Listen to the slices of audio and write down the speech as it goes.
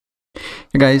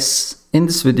Hey guys, in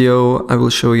this video I will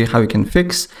show you how you can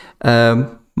fix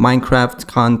Minecraft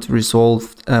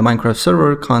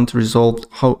server can't resolve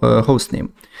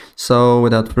hostname. So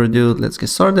without further ado, let's get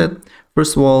started.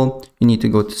 First of all, you need to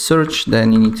go to search,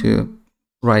 then you need to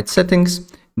write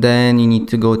settings, then you need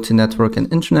to go to network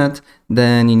and internet,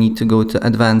 then you need to go to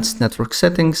advanced network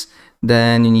settings,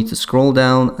 then you need to scroll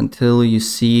down until you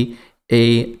see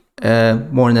a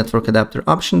more network adapter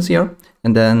options here,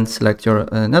 and then select your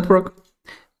network.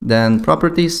 Then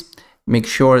properties, make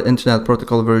sure Internet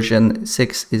Protocol version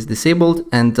 6 is disabled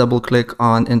and double click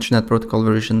on Internet Protocol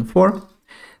version 4.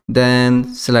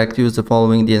 Then select use the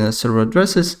following DNS server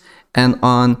addresses, and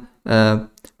on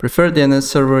preferred DNS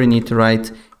server you need to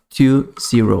write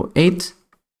 208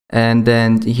 and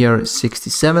then here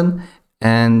 67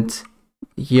 and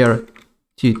here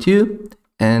 22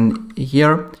 and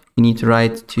here you need to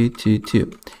write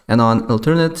 222, and on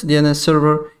alternate DNS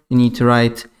server you need to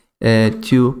write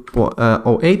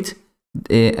 208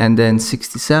 and then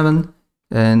 67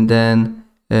 and then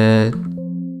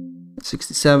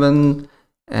 67,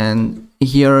 and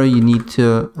here you need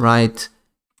to write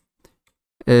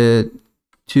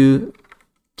 220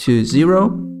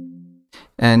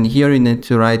 and here you need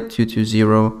to write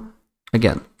 220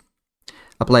 again.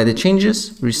 Apply the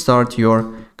changes, restart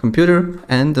your computer,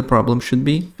 and the problem should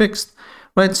be fixed.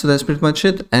 Right, so that's pretty much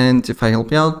it, and if I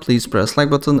help you out, please press like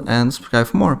button and subscribe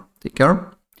for more. Take care.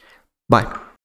 Bye.